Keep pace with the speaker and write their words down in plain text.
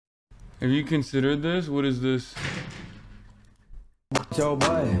Have you considered this? What is this?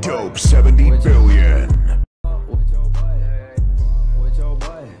 Dope 70 billion.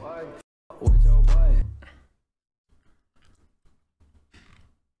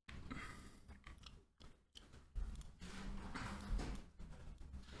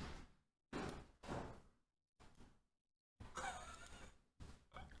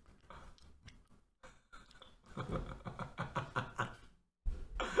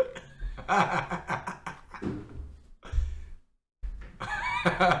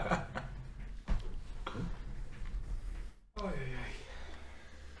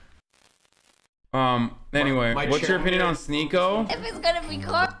 Anyway, what's your opinion on Sneako? If it's gonna be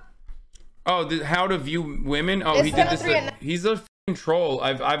cool. Oh, how to view women? Oh, he did this. He's a f***ing troll.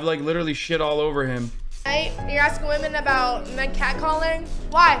 I've like literally shit all over him. Hey, you're asking women about men catcalling?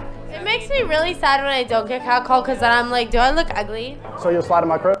 Why? It makes me really sad when I don't get catcalled because then I'm like, do I look ugly? So you'll slide in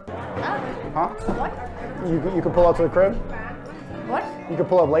my crib? Oh. Huh? What? You could pull up to the crib? What? You could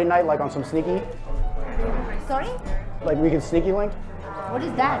pull up late night, like on some sneaky? Sorry? Like we can sneaky link? What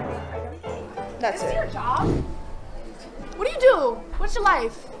is that? That's it. Your job? What do you do? What's your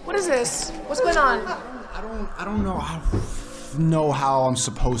life? What is this? What's going on? I don't know how I'm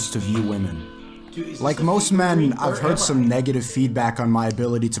supposed to view women. Like most men, I've heard some negative feedback on my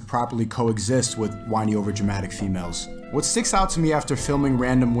ability to properly coexist with whiny overdramatic females. What sticks out to me after filming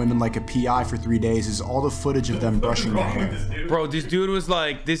random women like a PI for 3 days is all the footage of them brushing their hair. Bro, this dude was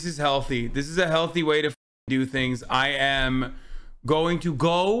like, this is healthy. This is a healthy way to do things. I am going to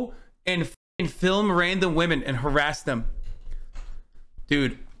go and film random women and harass them.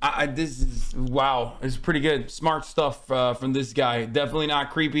 Dude, this is, wow. It's pretty good. Smart stuff from this guy. Definitely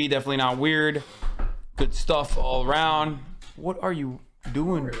not creepy. Definitely not weird. Good stuff all around. What are you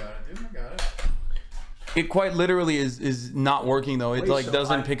doing? Don't worry about it, dude. I got it. It quite literally is not working though. It like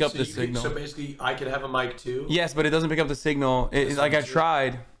doesn't pick up the signal. So basically, I could have a mic too. Yes, but it doesn't pick up the signal. It's like I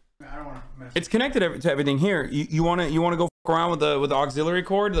tried. I don't want to mess. It's connected to everything here. You wanna go fuck around with the auxiliary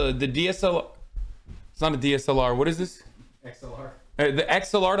cord, the DSLR. It's not a DSLR. What is this? XLR. The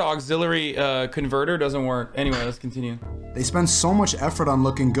XLR to auxiliary converter doesn't work. Anyway, let's continue. They spend so much effort on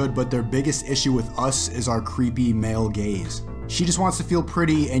looking good, but their biggest issue with us is our creepy male gaze. She just wants to feel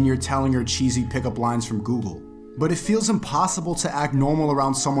pretty and you're telling her cheesy pickup lines from Google. But it feels impossible to act normal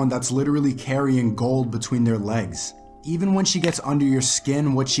around someone that's literally carrying gold between their legs. Even when she gets under your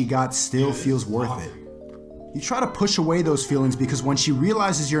skin, what she got still feels worth it. You try to push away those feelings because when she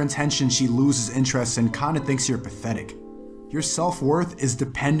realizes your intention, she loses interest and kinda thinks you're pathetic. Your self-worth is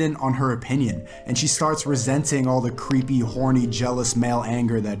dependent on her opinion, and she starts resenting all the creepy, horny, jealous male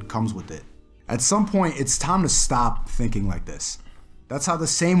anger that comes with it. At some point, it's time to stop thinking like this. That's how the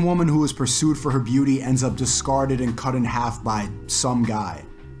same woman who was pursued for her beauty ends up discarded and cut in half by some guy.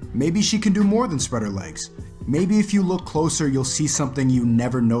 Maybe she can do more than spread her legs. Maybe if you look closer, you'll see something you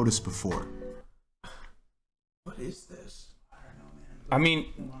never noticed before. What is this? I don't know,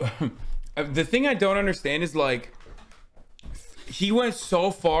 man. I mean, the thing I don't understand is like, he went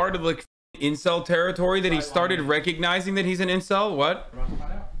so far to like incel territory that he started recognizing that he's an incel. What?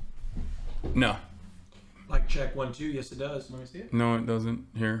 No. Like check 1 2. Yes, it does. Let me see it. No, it doesn't.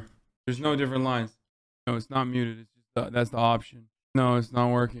 Here, there's no different lines. No, it's not muted. It's just that's the option. No, it's not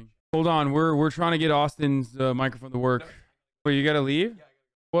working. Hold on, we're trying to get Austin's microphone to work. Wait, you gotta leave?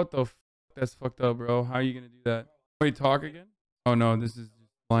 What the? That's fucked up, bro. How are you gonna do that? Wait, talk again? Oh no, this is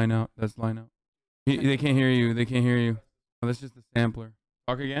line out. That's line out. They can't hear you. They can't hear you. Oh, that's just the sampler.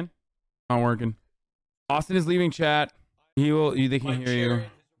 Talk again? Not working. Austin is leaving chat. He will. They can hear you.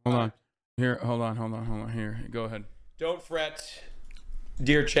 Hold on. Here. Hold on. Here. Go ahead. Don't fret,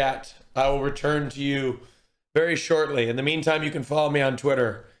 dear chat. I will return to you very shortly. In the meantime, you can follow me on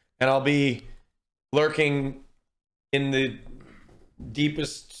Twitter, and I'll be lurking in the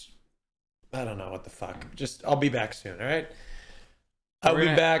deepest. I don't know what the fuck. Just I'll be back soon. All right. I'll be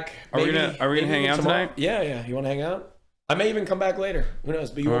back. Are we gonna hang out tonight? Yeah. You want to hang out? I may even come back later. Who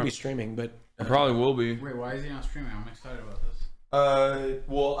knows? But you won't be streaming. But I probably will be. Wait, why is he not streaming? I'm excited about this.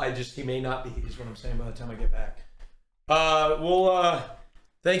 Well, he may not be, is what I'm saying by the time I get back.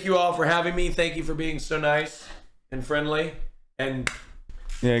 Thank you all for having me. Thank you for being so nice and friendly. And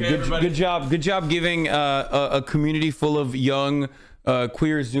yeah, good job giving a community full of young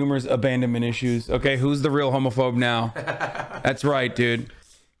queer Zoomers abandonment issues. Okay, who's the real homophobe now? That's right, dude.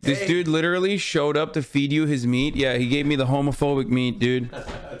 This dude literally showed up to feed you his meat. Yeah, he gave me the homophobic meat, dude.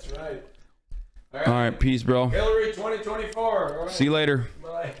 That's right. All right, peace, bro. Hillary 2024. All right. See you later.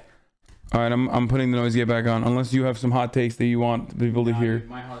 Bye. All right, I'm putting the noise gate back on. Unless you have some hot takes that you want people to hear. Dude,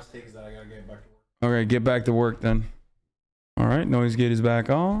 my hottest take is that I gotta get back to work. All right, get back to work then. All right, noise gate is back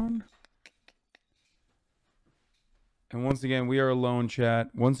on. And once again, we are alone, chat.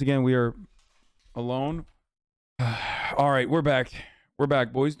 Once again, we are alone. All right, we're back. We're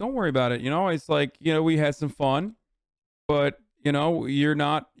back, boys. Don't worry about it. You know, it's like, you know, we had some fun, but you know, you're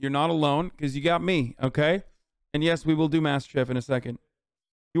not alone because you got me, okay? And yes, we will do MasterChef in a second.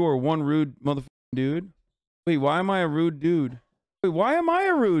 You are one rude motherfucking dude. Wait, why am I a rude dude? Wait, why am I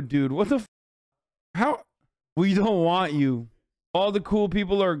a rude dude? What the f? How? We don't want you. All the cool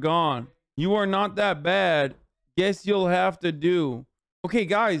people are gone. You are not that bad. Guess you'll have to do. Okay,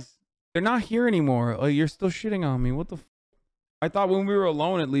 guys, they're not here anymore. Like, you're still shitting on me. What the f? I thought when we were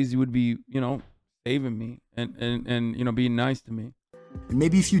alone, at least you would be, you know, saving me and you know, being nice to me. And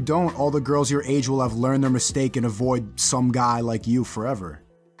maybe if you don't, all the girls your age will have learned their mistake and avoid some guy like you forever.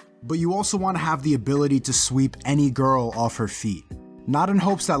 But you also want to have the ability to sweep any girl off her feet. Not in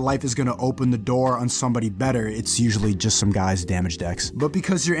hopes that life is going to open the door on somebody better, it's usually just some guy's damaged ex, but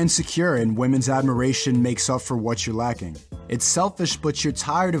because you're insecure and women's admiration makes up for what you're lacking. It's selfish, but you're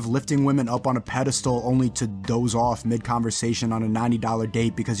tired of lifting women up on a pedestal only to doze off mid-conversation on a $90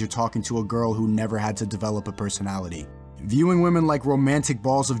 date because you're talking to a girl who never had to develop a personality. Viewing women like romantic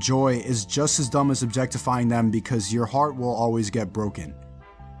balls of joy is just as dumb as objectifying them because your heart will always get broken.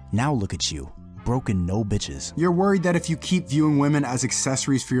 Now look at you. Broken no bitches. You're worried that if you keep viewing women as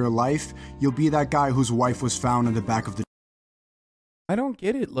accessories for your life, you'll be that guy whose wife was found in the back of the... I don't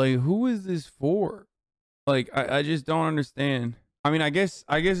get it. Like, who is this for? Like, I just don't understand. I mean, I guess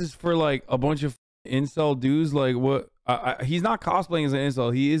it's for like a bunch of incel dudes. Like, what? He's not cosplaying as an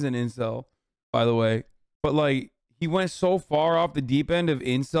incel. He is an incel, by the way. But like, he went so far off the deep end of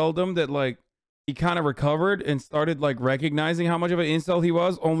inceldom that like, he kind of recovered and started like recognizing how much of an incel he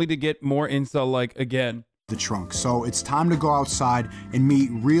was, only to get more incel like again. The trunk. So it's time to go outside and meet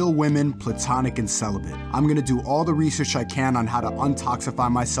real women, platonic and celibate. I'm gonna do all the research I can on how to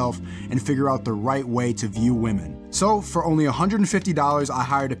untoxify myself and figure out the right way to view women. So for only $150, I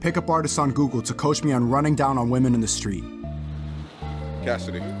hired a pickup artist on Google to coach me on running down on women in the street.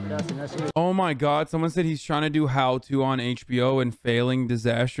 Cassidy. Oh my God, someone said he's trying to do How To on HBO and failing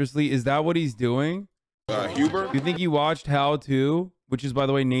disastrously. Is that what he's doing? Huber? You think he watched How To, which is, by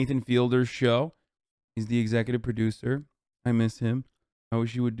the way, Nathan Fielder's show? He's the executive producer. I miss him. I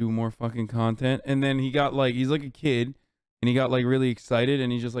wish he would do more fucking content. And then he got like, he's like a kid and he got like really excited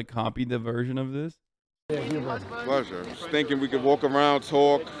and he just like copied the version of this. Pleasure. Just thinking we could walk around,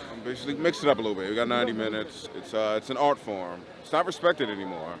 talk, basically mix it up a little bit. We got 90 minutes. It's an art form. It's not respected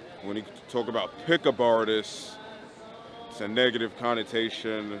anymore. When you talk about pickup artists, it's a negative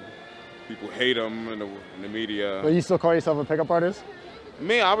connotation. People hate them in the media. But you still call yourself a pickup artist?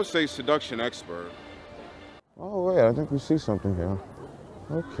 Me, I would say seduction expert. Oh wait, I think we see something here.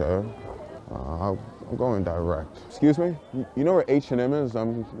 Okay. I'm going direct. Excuse me? You know where H&M is?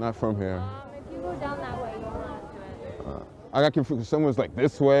 I'm not from here. If you go down that way, you won't have to it. I got confused. Someone's like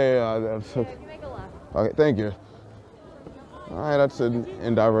this way. If you make a left. Okay, thank you. All right, that's an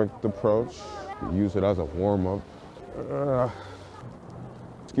indirect approach. Use it as a warm-up.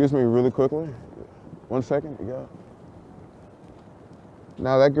 Excuse me, really quickly. 1 second, you got it.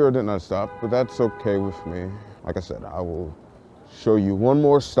 Now that girl did not stop, but that's okay with me. Like I said, I will show you one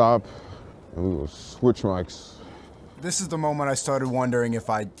more stop and we will switch mics. This is the moment I started wondering if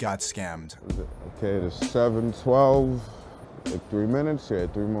I got scammed. Okay, it is 7:12, like 3 minutes, yeah,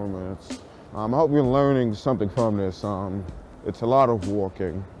 3 more minutes. I hope you're learning something from this. It's a lot of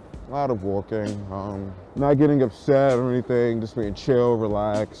walking, not getting upset or anything, just being chill,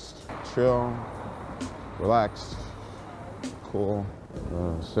 relaxed, relaxed, cool.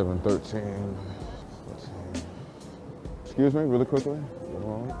 7:13. Excuse me, really quickly.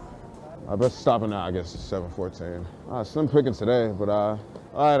 I best stop it now. I guess it's 7:14. Slim picking today, but all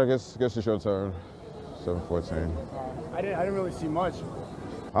right. I guess it's your turn. 7:14. I didn't really see much.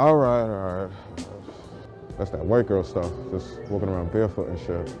 All right. That's that white girl stuff. Just walking around barefoot and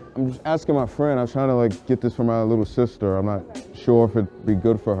shit. I'm just asking my friend. I'm trying to like get this for my little sister. I'm not sure if it'd be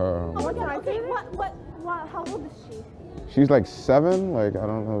good for her. Okay, what, how old is she? She's like 7. Like I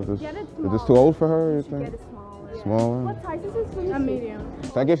don't know. Is this too old for her? You think? Get it smaller. Smaller? What size is this? A medium.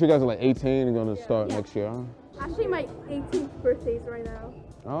 So I guess you guys are like 18 and gonna start next year, huh? Actually, my 18th birthday is right now.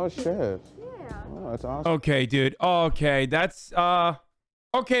 Oh shit. Yeah. Oh, that's awesome. Okay, dude. Okay, that's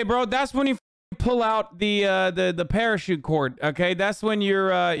okay, bro. That's when you pull out the parachute cord. Okay, that's when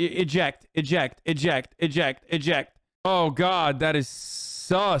you're eject. Oh God, that is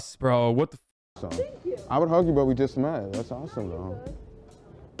sus, bro. What the? I would hug you, but we just met. That's awesome, though.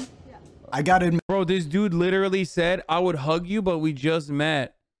 I gotta admit, Bro, this dude literally said, I would hug you, but we just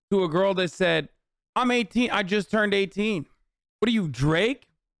met. To a girl that said, I'm 18. I just turned 18. What are you, Drake?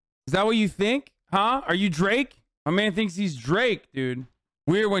 Is that what you think? Huh? Are you Drake? My man thinks he's Drake, dude.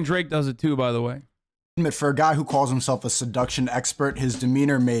 Weird when Drake does it too, by the way. For a guy who calls himself a seduction expert, his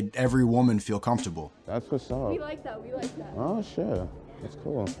demeanor made every woman feel comfortable. That's what's up. We like that. We like that. Oh, shit. That's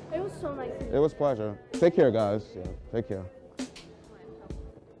cool. It was so nice. It was a pleasure. Take care, guys. Yeah, take care.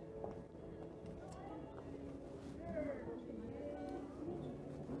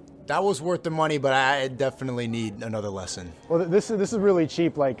 That was worth the money, but I definitely need another lesson. Well, this is really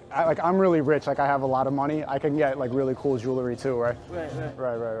cheap. Like I'm really rich. Like I have a lot of money. I can get like really cool jewelry too, right?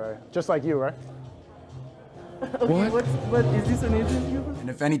 Right. Just like you, right? Okay, what is this an interview? And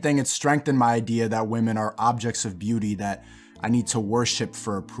if anything, it strengthened my idea that women are objects of beauty that I need to worship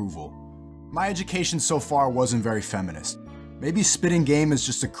for approval. My education so far wasn't very feminist. Maybe spitting game is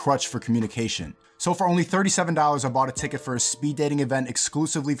just a crutch for communication. So for only $37, I bought a ticket for a speed dating event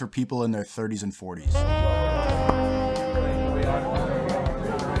exclusively for people in their 30s and 40s.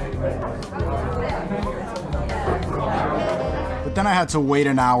 But then I had to wait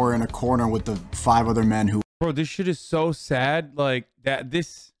an hour in a corner with the 5 other men who... Bro, this shit is so sad. Like, that,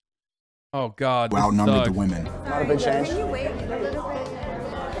 this... Oh, God, this outnumbered sucks. the women. Not a big change.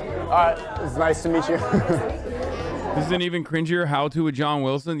 Alright, it's nice to meet you. This isn't even cringier. How to with John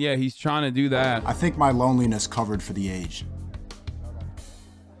Wilson? Yeah, he's trying to do that. I think my loneliness covered for the age.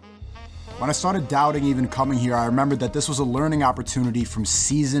 When I started doubting even coming here, I remembered that this was a learning opportunity from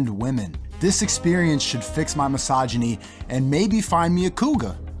seasoned women. This experience should fix my misogyny and maybe find me a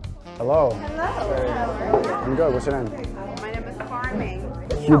cougar. Hello. Hello. I'm good. What's your name? My name is Carmen.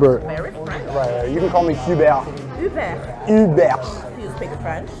 Hubert. Very French. Right. You can call me Hubert. Hubert. Hubert. Do you speak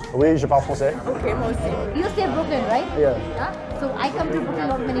French? Oui, je parle français. Okay, moi aussi. You stay in Brooklyn, right? Yeah. Huh? So I come to Brooklyn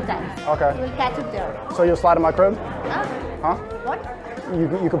not many times. Okay. We'll catch up there. So you'll slide in my crib? Huh? Huh? What?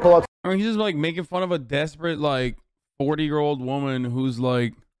 You can pull up. I mean, he's just like making fun of a desperate, like, 40-year-old woman who's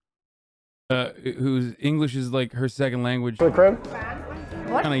like, whose English is like her second language. To the crib?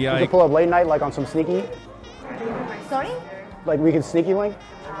 What? Kind of You yikes. can pull up late night, like on some sneaky. Sorry? Like we can sneaky link.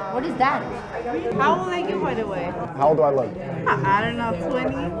 What is that? How old are you, by the way? How old do I look? I don't know,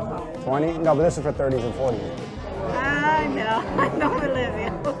 20? 20? No, but this is for 30s and 40s. I know. I don't believe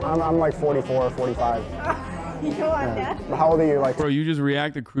you. I'm like 44 or 45. You are that? How old are you? Like Bro, you just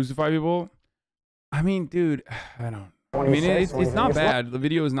react to crucify people? I mean, dude, I don't. I mean, 26, it's not 27. bad. The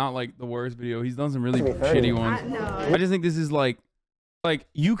video is not like the worst video. He's done some really It's gonna be 30. shitty ones. No. I just think this is like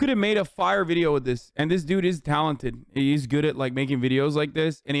you could have made a fire video with this. And this dude is talented. He's good at like making videos like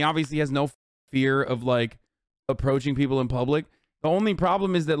this. And he obviously has no fear of like approaching people in public. The only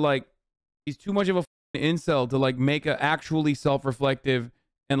problem is that like he's too much of a incel to like make a actually self-reflective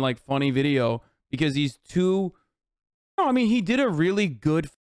and like funny video because he's too. No, I mean, he did a really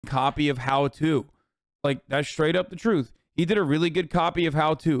good copy of How To. Like, that's straight up the truth. He did a really good copy of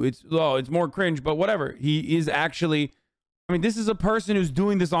How To. It's more cringe, but whatever. He is actually, I mean, this is a person who's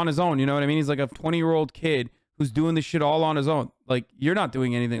doing this on his own. You know what I mean? He's like a 20-year-old kid who's doing this shit all on his own. Like, you're not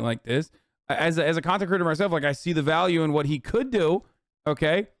doing anything like this. As a content creator myself, like, I see the value in what he could do.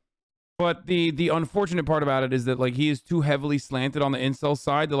 Okay. But the unfortunate part about it is that, like, he is too heavily slanted on the incel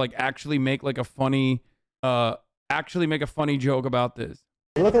side to, like, actually make, like, a funny, joke about this.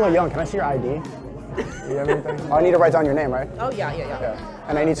 you look a little young. Can I see your ID? You have anything? Oh, I need to write down your name, right? Oh, yeah.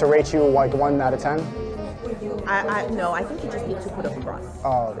 And I need to rate you like 1 out of 10. No, I think you just need to put up a cross.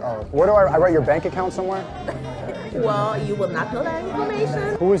 Oh. Where do I write your bank account somewhere? Well, you will not know that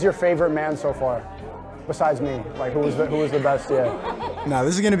information. Who is your favorite man so far? Besides me, like who was the best? Yeah. Now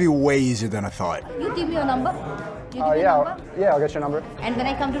this is gonna be way easier than I thought. You give me your number. You give me your Yeah, number. yeah, I'll get your number. And when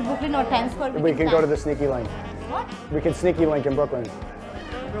I come to Brooklyn or Times Square, We can go to the sneaky link. What? We can sneaky link in Brooklyn.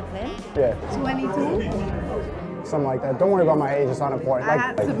 Brooklyn? Yeah. 22? Something like that. Don't worry about my age, it's not important. I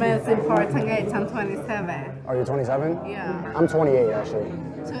had to mention important age, I'm 27. Are you 27? Yeah. I'm 28 actually.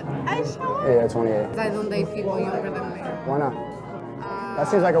 Are you sure? Yeah, 28. I don't date people younger than me. Why not? That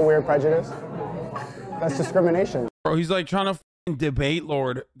seems like a weird prejudice. That's discrimination. Bro, he's like trying to debate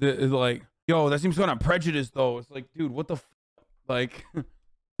Lord. Like, yo, that seems kind of prejudiced though. It's like, dude, what the like,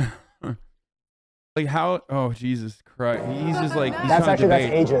 like how? Oh, Jesus Christ. He's just like, he's That's trying to actually,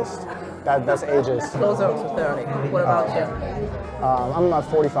 debate. that's ageist. That's ageist. Closer to 30. What about you? I'm about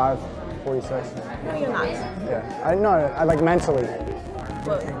 45, 46. No, you're not. Yeah. I like mentally.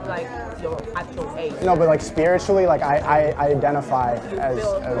 But like your actual age. No, but like spiritually, like I identify as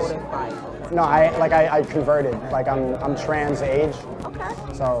no, I converted. Like I'm trans age. Okay.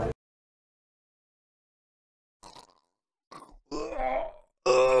 So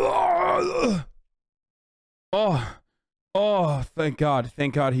Oh, thank God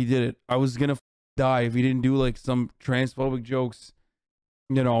he did it. I was gonna die if he didn't do like some transphobic jokes.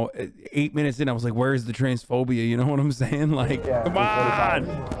 you know, 8 minutes in, I was like, where's the transphobia? You know what I'm saying? Like, Yeah, come on.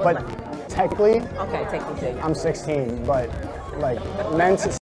 But technically, Okay, technically. I'm 16, but like meant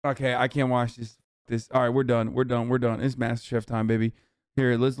to. Okay, I can't watch this. All right, we're done. It's MasterChef time, baby.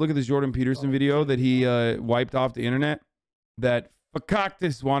 Here, let's look at this Jordan Peterson video that he wiped off the internet that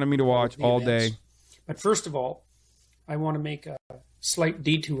Fakaktis wanted me to watch all day. But first of all, I want to make a slight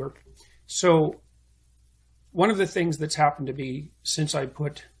detour. So one of the things that's happened to me since I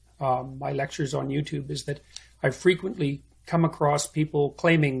put my lectures on YouTube is that I've frequently come across people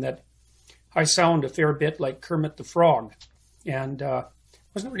claiming that I sound a fair bit like Kermit the Frog. And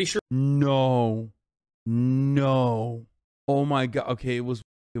wasn't really sure. No. Oh my God. Okay, it was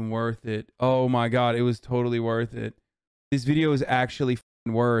worth it. Oh my God, it was totally worth it. This video is actually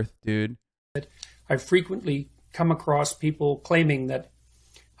worth, dude. I've frequently come across people claiming that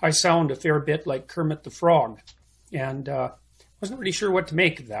I sound a fair bit like Kermit the Frog. And wasn't really sure what to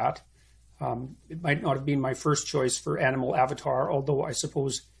make of that. It might not have been my first choice for animal avatar, although I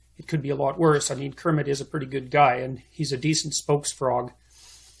suppose it could be a lot worse. I mean, Kermit is a pretty good guy, and he's a decent spokesfrog,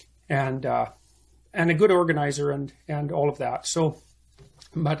 and a good organizer, and all of that. So,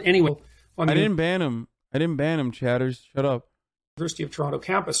 but anyway, on I didn't ban him, chatters. Shut up. University of Toronto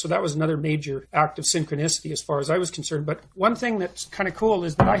campus. So that was another major act of synchronicity as far as I was concerned. But one thing that's kind of cool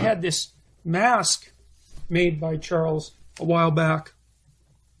is that I had this mask made by Charles a while back,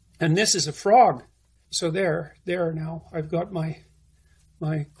 and this is a frog. So there now I've got my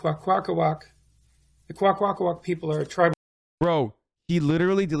Kwakwaka'wakw. The Kwakwaka'wakw people are a tribal. Bro, he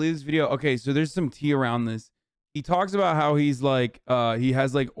literally deleted this video. Okay, so there's some tea around this. He talks about how he's like, he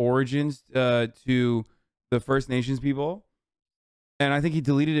has like origins to the First Nations people. And I think he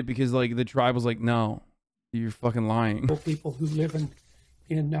deleted it because like the tribe was like, no, you're fucking lying. People who live in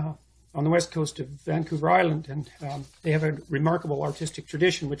on the west coast of Vancouver Island, and they have a remarkable artistic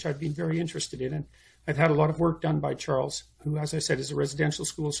tradition, which I've been very interested in. And I've had a lot of work done by Charles, who, as I said, is a residential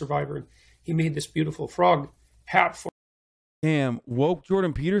school survivor. And he made this beautiful frog hat for. Damn, woke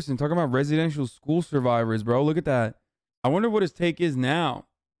Jordan Peterson talking about residential school survivors, bro. Look at that. I wonder what his take is now.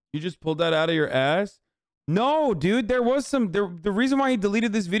 You just pulled that out of your ass? No, dude, there was some. The reason why he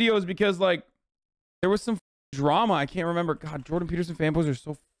deleted this video is because, like, there was some drama. I can't remember. God, Jordan Peterson fanboys are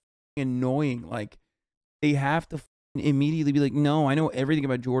so annoying. Like, they have to immediately be like, no, I know everything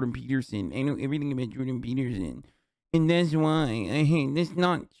about Jordan Peterson. I know everything about Jordan Peterson. And that's why I hate this.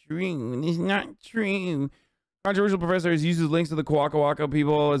 Not true. It's not true. Controversial professor has used his links to the Kwakwaka'wakw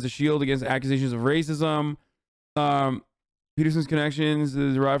people as a shield against accusations of racism. Peterson's connections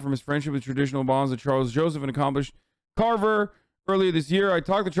derived from his friendship with traditional bonds of Charles Joseph, an accomplished carver. Earlier this year, I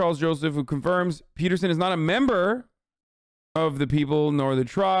talked to Charles Joseph, who confirms Peterson is not a member of the people nor the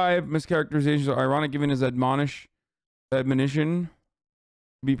tribe. Mischaracterizations are ironic given his admonition.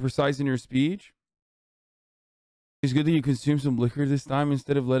 Be precise in your speech. It's good that you consume some liquor this time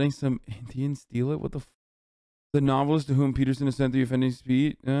instead of letting some Indians steal it. What the f? The novelist to whom Peterson has sent the offending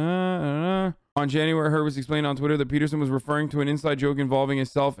speech. On January, Hurwitz explained on Twitter that Peterson was referring to an inside joke involving a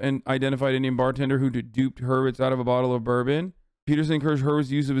self-identified Indian bartender who duped Hurwitz out of a bottle of bourbon. Peterson encouraged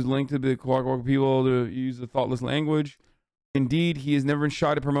Hurwitz's use of his link to the Kwakwaka'wakw people to use the thoughtless language. Indeed, he has never been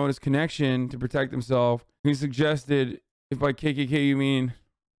shy to promote his connection to protect himself. He suggested, if by KKK you mean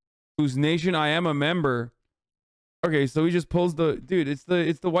whose nation I am a member. Okay, so he just pulls the dude. It's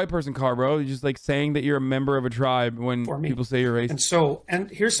the white person car, bro. You're just like saying that you're a member of a tribe when people say you're racist. And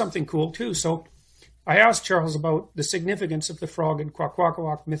here's something cool too. So I asked Charles about the significance of the frog in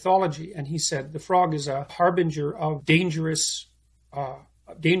Kwakwaka'wakw mythology, and he said the frog is a harbinger of dangerous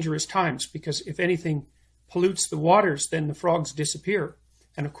times, because if anything pollutes the waters, then the frogs disappear.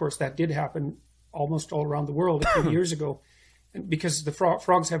 And of course, that did happen almost all around the world a few years ago, and because the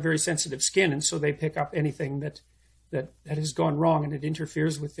frogs have very sensitive skin, and so they pick up anything that has gone wrong, and it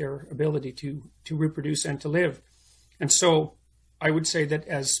interferes with their ability to reproduce and to live. And so I would say that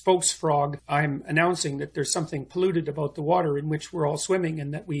as spokesfrog, I'm announcing that there's something polluted about the water in which we're all swimming,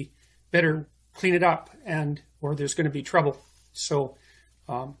 and that we better clean it up, or there's going to be trouble. So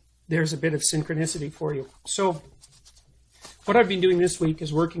there's a bit of synchronicity for you. So what I've been doing this week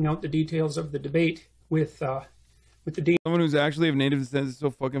is working out the details of the debate with the dean. Someone who's actually of native descent is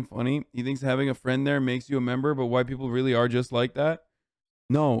so fucking funny. He thinks having a friend there makes you a member, but white people really are just like that.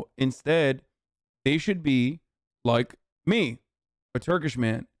 No, instead, they should be like me, a Turkish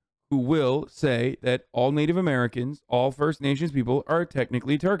man, who will say that all Native Americans, all First Nations people are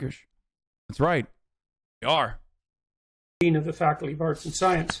technically Turkish. That's right. They are. Dean of the Faculty of Arts and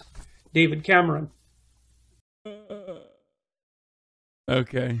Science, David Cameron.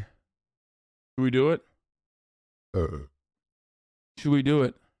 Okay. Do we do it? Should we do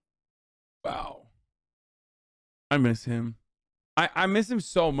it? Wow. I miss him. I miss him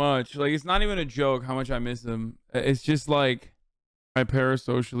so much. Like, it's not even a joke how much I miss him. It's just like I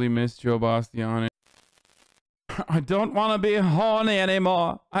parasocially miss Joe Bastiani. I don't want to be horny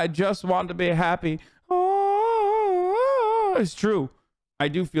anymore. I just want to be happy. Oh, it's true. I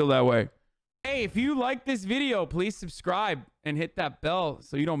do feel that way. Hey, if you like this video, please subscribe and hit that bell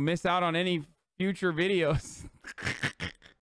so you don't miss out on any future videos.